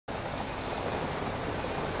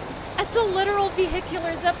It's a literal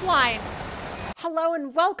vehicular zipline. Hello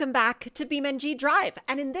and welcome back to BeamNG.Drive.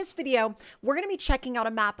 And in this video, we're going to be checking out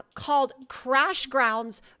a map called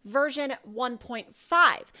Crashgrounds version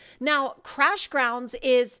 1.5. Now, Crashgrounds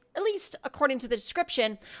is, at least according to the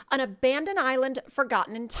description, an abandoned island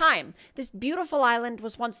forgotten in time. This beautiful island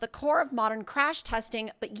was once the core of modern crash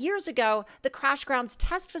testing, but years ago, the Crashgrounds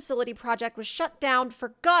test facility project was shut down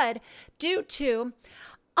for good due to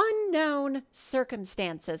unknown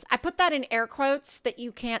circumstances. I put that in air quotes that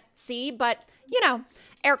you can't see, but you know,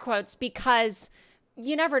 air quotes, because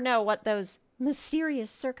you never know what those mysterious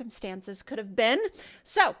circumstances could have been.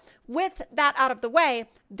 So with that out of the way,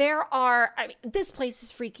 this place is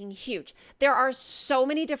freaking huge. There are so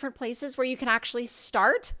many different places where you can actually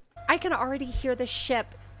start. I can already hear the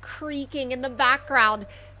ship creaking in the background.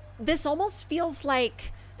 This almost feels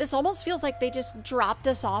like they just dropped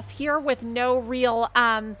us off here with no real,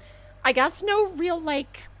 I guess no real,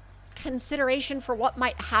 like, consideration for what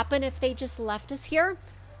might happen if they just left us here.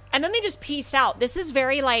 And then they just peaced out. This is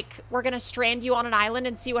very, like, we're gonna strand you on an island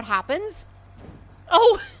and see what happens.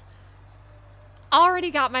 Oh! Already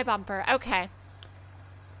got my bumper. Okay.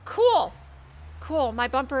 Cool. Cool. My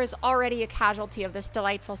bumper is already a casualty of this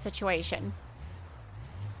delightful situation.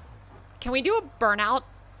 Can we do a burnout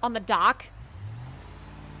on the dock?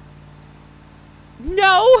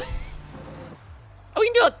 No! Oh,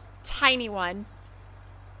 we can do a tiny one.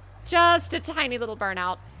 Just a tiny little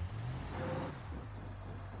burnout.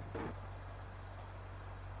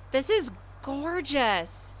 This is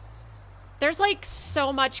gorgeous. There's like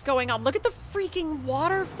so much going on. Look at the freaking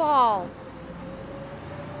waterfall.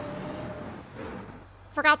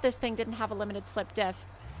 Forgot this thing didn't have a limited slip diff.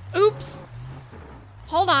 Oops.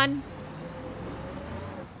 Hold on.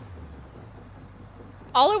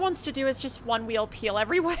 All it wants to do is just one wheel peel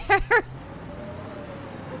everywhere.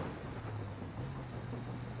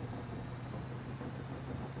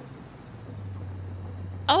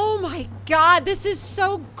 Oh my god, this is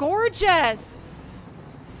so gorgeous.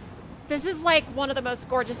 This is like one of the most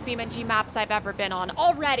gorgeous BeamNG maps I've ever been on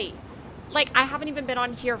already. Like, I haven't even been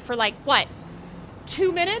on here for like, what,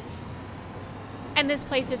 2 minutes? And this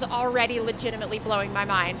place is already legitimately blowing my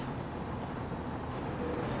mind.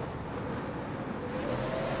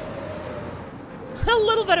 A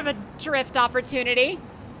little bit of a drift opportunity.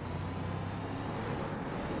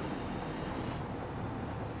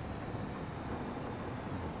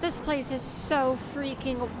 This place is so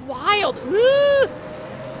freaking wild. Woo!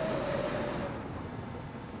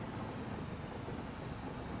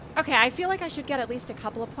 Okay, I feel like I should get at least a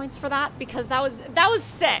couple of points for that because that was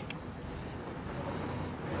sick.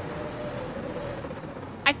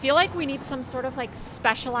 I feel like we need some sort of like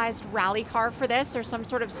specialized rally car for this, or some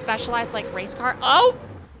sort of specialized like race car. Oh!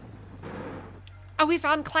 Oh, we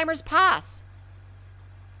found Climber's Pass.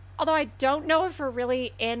 Although I don't know if we're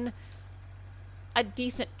really in a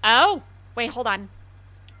decent... Oh! Wait, hold on.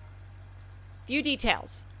 View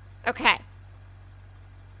details. Okay.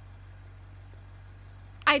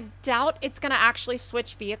 I doubt it's gonna actually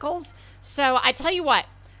switch vehicles. So I tell you what.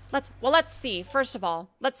 Let's see. First of all,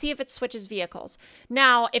 let's see if it switches vehicles.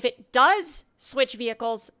 Now, if it does switch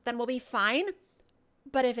vehicles, then we'll be fine.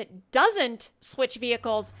 But if it doesn't switch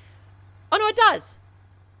vehicles... Oh, no, it does.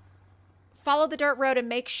 Follow the dirt road and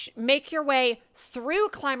make your way through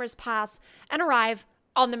Climber's Pass and arrive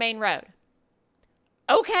on the main road.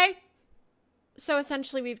 Okay. So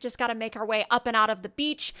essentially, we've just got to make our way up and out of the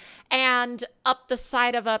beach and up the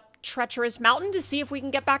side of a treacherous mountain to see if we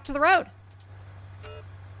can get back to the road.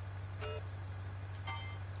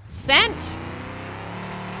 Sent.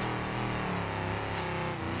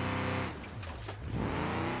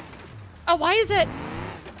 Oh, why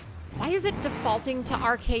is it defaulting to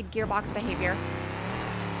arcade gearbox behavior?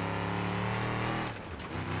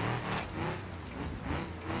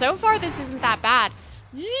 So far, this isn't that bad.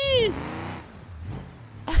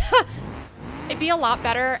 It'd be a lot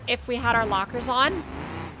better if we had our lockers on,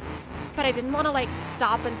 but I didn't want to like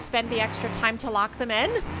stop and spend the extra time to lock them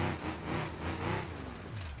in.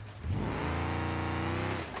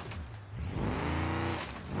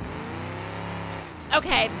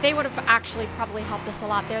 Okay, they would have actually probably helped us a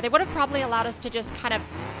lot there. They would have probably allowed us to just kind of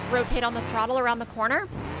rotate on the throttle around the corner.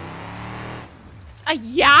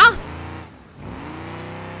 Yeah?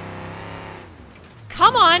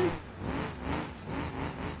 Come on.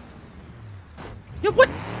 No, what?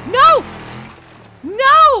 No!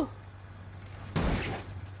 No!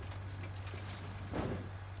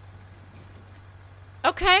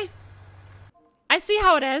 Okay. I see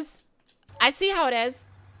how it is. I see how it is.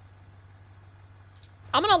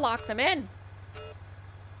 I'm gonna lock them in.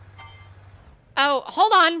 Oh,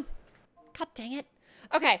 hold on. God dang it.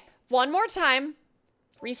 Okay, One more time.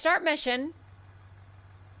 Restart mission.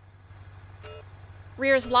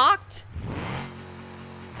 Rear's locked.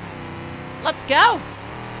 Let's go.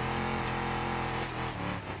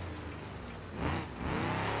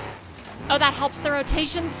 Oh, that helps the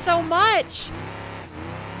rotation so much.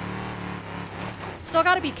 Still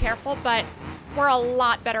got to be careful, but we're a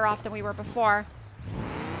lot better off than we were before.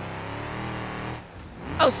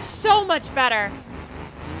 Oh, so much better.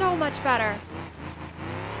 So much better.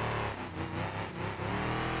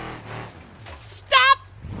 Stop!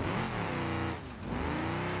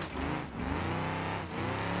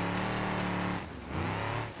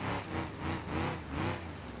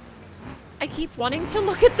 I keep wanting to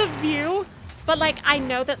look at the view, but like I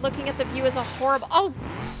know that looking at the view is a horrible... Oh,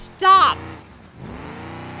 stop!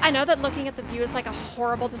 I know that looking at the view is like a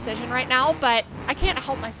horrible decision right now, but I can't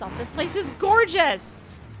help myself. This place is gorgeous!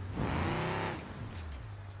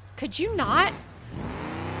 Could you not?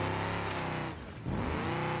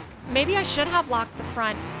 Maybe I should have locked the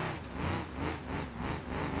front.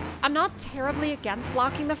 I'm not terribly against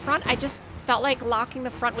locking the front. I just felt like locking the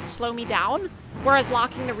front would slow me down, whereas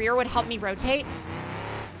locking the rear would help me rotate.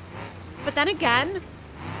 But then again,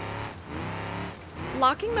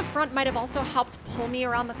 locking the front might have also helped pull me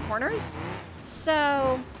around the corners.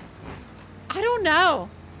 So, I don't know.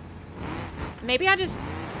 Maybe I just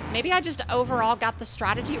overall got the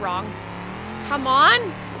strategy wrong. Come on.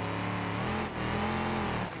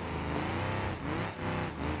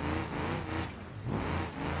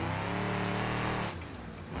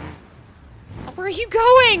 Oh, where are you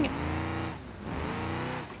going?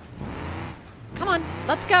 Come on,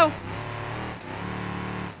 let's go.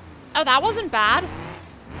 Oh, that wasn't bad.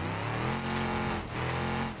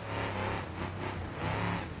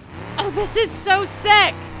 Oh, this is so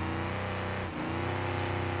sick.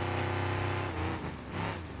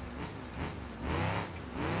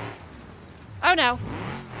 Oh no.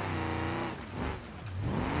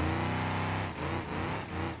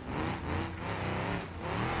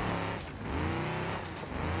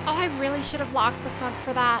 Oh, I really should have locked the front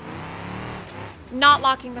for that. Not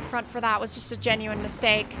locking the front for that was just a genuine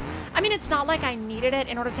mistake. I mean, it's not like I needed it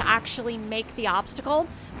in order to actually make the obstacle,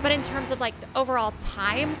 but in terms of like the overall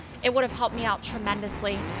time, it would have helped me out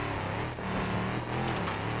tremendously.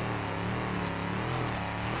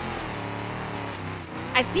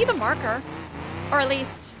 I see the marker, or at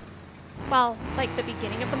least, well, like the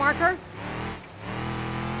beginning of the marker.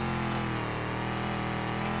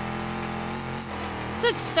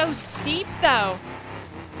 This is so steep though.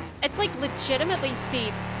 It's like legitimately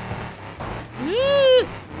steep. A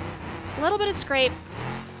little bit of scrape.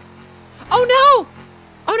 Oh no!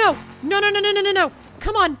 Oh no! No, no, no, no, no, no, no.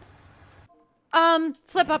 Come on.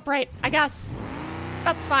 Flip upright, I guess.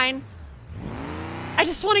 That's fine. I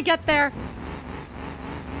just want to get there.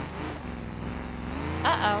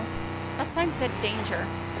 Uh-oh. That sign said danger.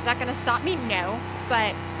 Is that gonna stop me? No.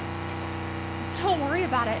 But don't worry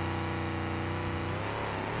about it.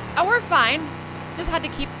 Oh, we're fine. Just had to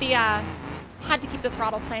keep the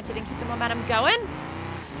throttle planted and keep the momentum going.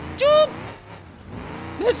 Doop!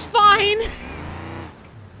 It's fine.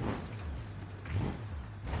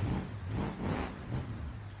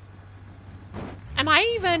 Am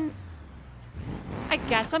I even... I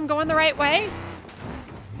guess I'm going the right way.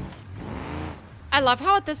 I love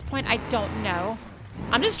how at this point I don't know.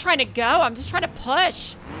 I'm just trying to go. I'm just trying to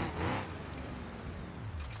push.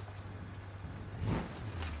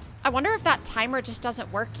 I wonder if that timer just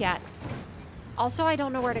doesn't work yet. Also, I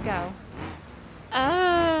don't know where to go.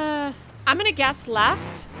 I'm gonna guess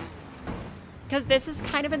left. Because this is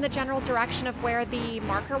kind of in the general direction of where the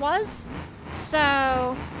marker was.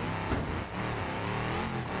 So...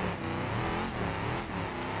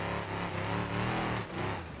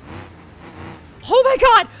 Oh my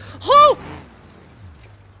god! Oh!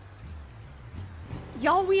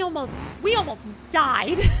 Y'all, we almost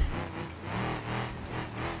died.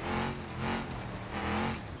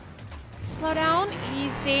 Slow down,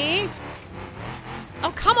 easy.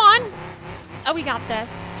 Oh, come on. Oh, we got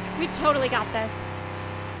this. We've totally got this.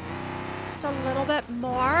 Just a little bit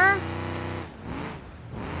more.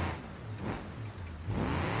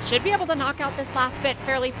 Should be able to knock out this last bit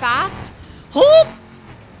fairly fast. Oh!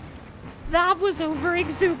 That was over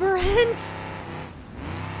exuberant.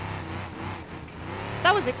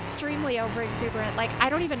 That was extremely over exuberant. Like, I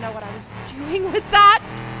don't even know what I was doing with that.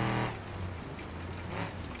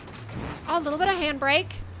 Oh, a little bit of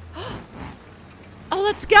handbrake. Oh,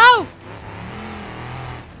 let's go.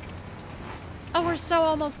 Oh, we're so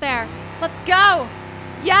almost there. Let's go.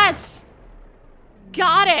 Yes.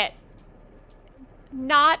 Got it.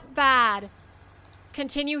 Not bad.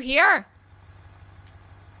 Continue here.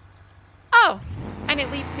 And it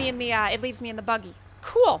leaves me in the buggy.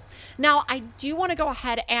 Cool. Now, I do want to go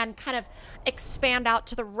ahead and kind of expand out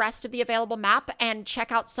to the rest of the available map and check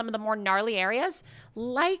out some of the more gnarly areas.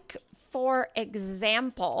 Like, for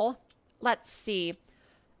example, let's see.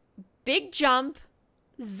 Big jump,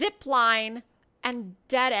 zip line, and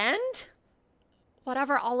dead end.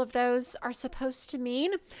 Whatever all of those are supposed to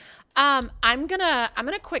mean. I'm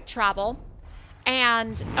gonna quick travel.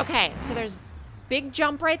 And, okay, so there's big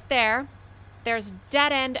jump right there. There's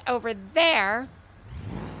dead end over there.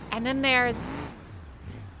 And then there's...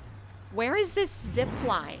 Where is this zip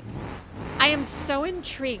line? I am so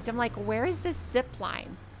intrigued. I'm like, where is this zip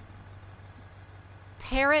line?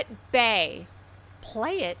 Parrot Bay.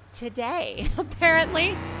 Play it today,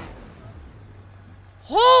 apparently.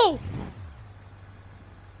 Oh!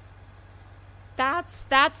 That's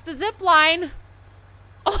the zip line.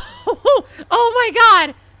 Oh, oh my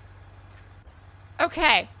God.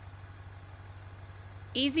 Okay.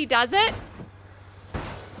 Easy does it.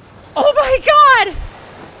 Oh my God!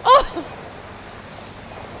 Oh!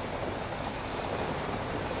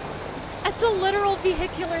 That's a literal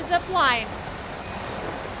vehicular zip line.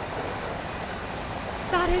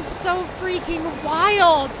 That is so freaking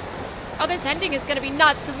wild. Oh, this ending is gonna be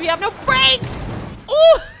nuts because we have no brakes!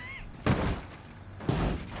 Ooh!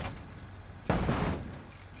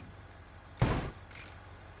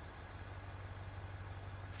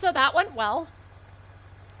 So that went well.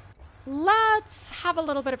 Let's have a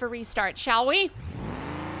little bit of a restart, shall we?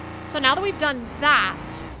 So now that we've done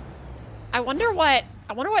that, I wonder what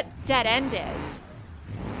dead end is.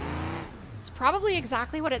 It's probably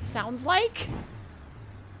exactly what it sounds like.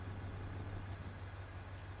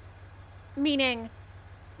 Meaning,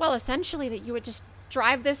 well, essentially that you would just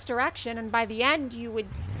drive this direction and by the end you would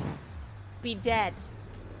be dead.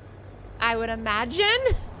 I would imagine.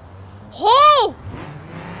 Oh!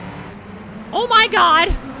 Oh my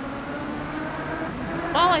God!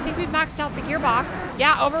 Well, I think we've maxed out the gearbox.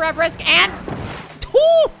 Yeah, over rev risk and...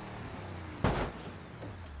 Ooh!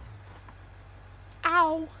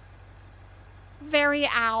 Ow. Very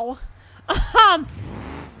ow.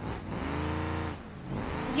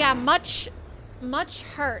 Yeah, much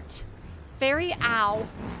hurt. Very ow.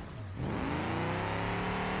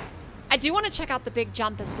 I do want to check out the big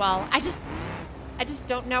jump as well. I just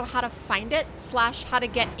don't know how to find it / how to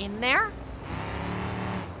get in there.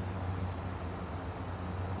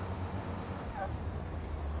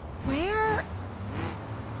 Where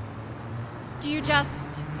do you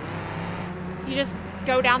just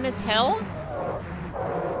go down this hill?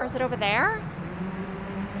 Or is it over there?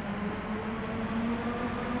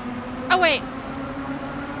 Oh, wait.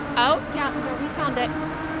 Oh, yeah, no, we found it.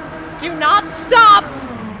 Do not stop!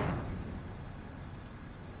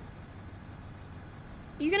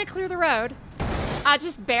 You gonna clear the road?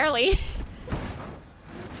 Just barely.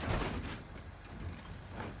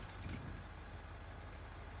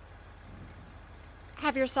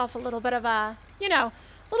 Have yourself a little bit of a, you know,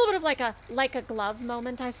 a little bit of like a glove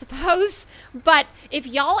moment, I suppose. But if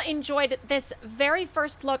y'all enjoyed this very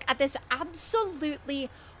first look at this absolutely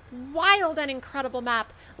wild and incredible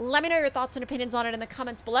map, let me know your thoughts and opinions on it in the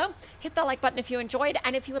comments below. Hit that like button if you enjoyed,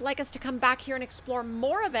 and if you would like us to come back here and explore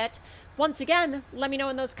more of it, once again, let me know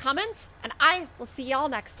in those comments, and I will see y'all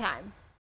next time.